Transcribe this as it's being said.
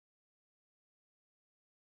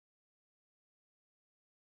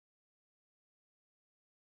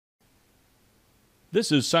This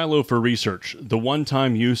is Silo for Research, the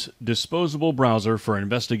one-time use disposable browser for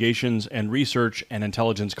investigations and research and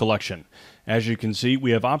intelligence collection. As you can see,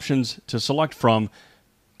 we have options to select from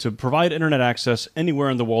to provide internet access anywhere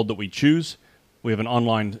in the world that we choose. We have an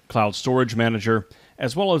online cloud storage manager,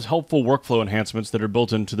 as well as helpful workflow enhancements that are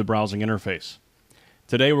built into the browsing interface.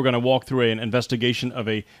 Today we're going to walk through an investigation of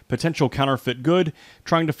a potential counterfeit good,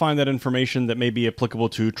 trying to find that information that may be applicable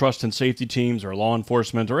to trust and safety teams or law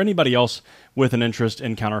enforcement or anybody else with an interest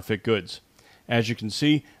in counterfeit goods. As you can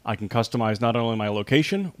see, I can customize not only my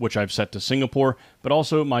location, which I've set to Singapore, but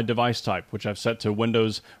also my device type, which I've set to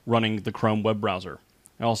Windows running the Chrome web browser.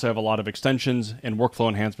 I also have a lot of extensions and workflow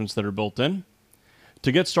enhancements that are built in.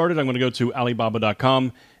 To get started, I'm going to go to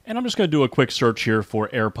Alibaba.com, and I'm just going to do a quick search here for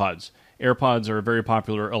AirPods. AirPods are a very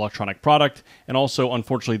popular electronic product, and also,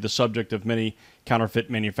 unfortunately, the subject of many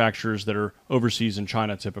counterfeit manufacturers that are overseas in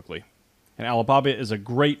China typically. And Alibaba is a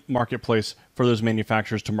great marketplace for those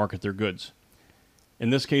manufacturers to market their goods.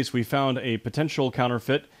 In this case, we found a potential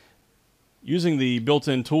counterfeit. Using the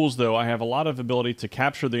built-in tools, though, I have a lot of ability to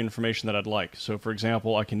capture the information that I'd like. So, for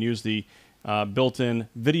example, I can use the built-in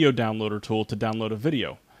video downloader tool to download a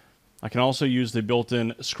video. I can also use the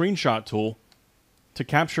built-in screenshot tool to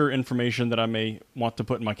capture information that I may want to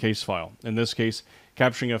put in my case file. In this case,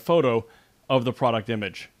 capturing a photo of the product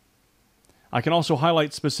image. I can also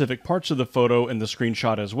highlight specific parts of the photo in the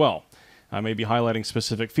screenshot as well. I may be highlighting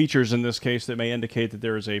specific features in this case that may indicate that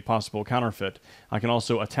there is a possible counterfeit. I can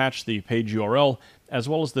also attach the page URL as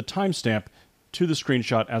well as the timestamp to the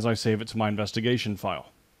screenshot as I save it to my investigation file.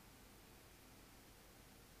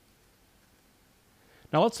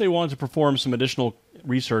 Now let's say we wanted to perform some additional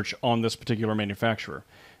research on this particular manufacturer.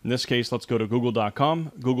 In this case, let's go to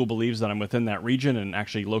Google.com. Google believes that I'm within that region and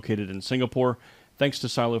actually located in Singapore. Thanks to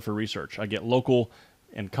Silo for Research, I get local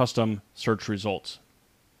and custom search results.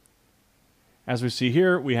 As we see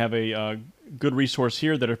here, we have a good resource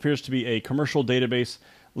here that appears to be a commercial database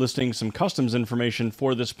listing some customs information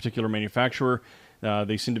for this particular manufacturer.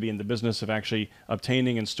 They seem to be in the business of actually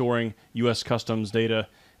obtaining and storing U.S. customs data,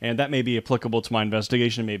 and that may be applicable to my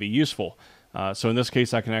investigation, may be useful. So in this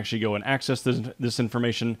case, I can actually go and access this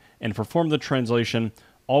information and perform the translation,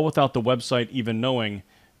 all without the website even knowing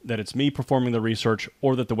that it's me performing the research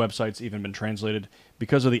or that the website's even been translated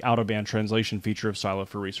because of the out-of-band translation feature of Silo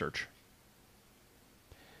for Research.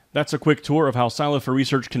 That's a quick tour of how Silo for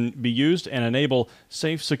Research can be used and enable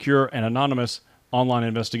safe, secure, and anonymous online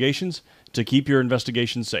investigations to keep your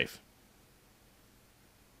investigation safe.